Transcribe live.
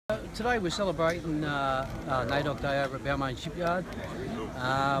Today we're celebrating NAIDOC Day over at Balmain Shipyard.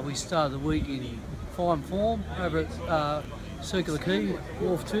 We started the week in fine form over at Circular Quay,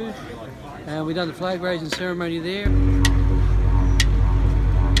 Wharf 2, and we've done the flag raising ceremony there.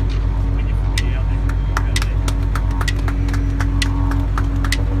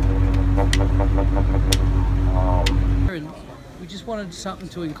 We just wanted something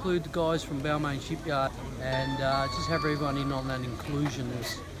to include the guys from Balmain Shipyard and just have everyone in on that inclusion,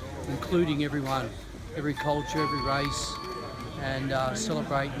 including everyone, every culture, every race, and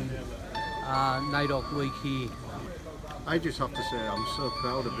celebrating NAIDOC week here. I just have to say I'm so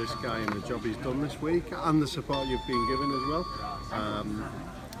proud of this guy and the job he's done this week and the support you've been given as well.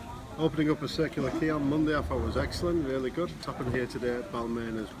 Opening up a Circular Quay on Monday I thought was excellent, really good. Topping here today at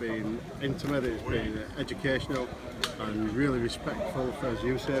Balmain has been intimate, it's been educational and really respectful, for, as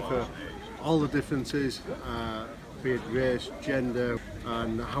you say, for all the differences, be it race, gender,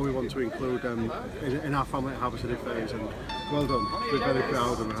 and how we want to include them in our family at Harbour City Ferries. And well done, we're very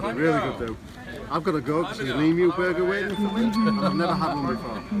proud and we had a really good do. I've got to go because there's an emu burger waiting for me. I've never had one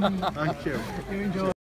before. Thank you.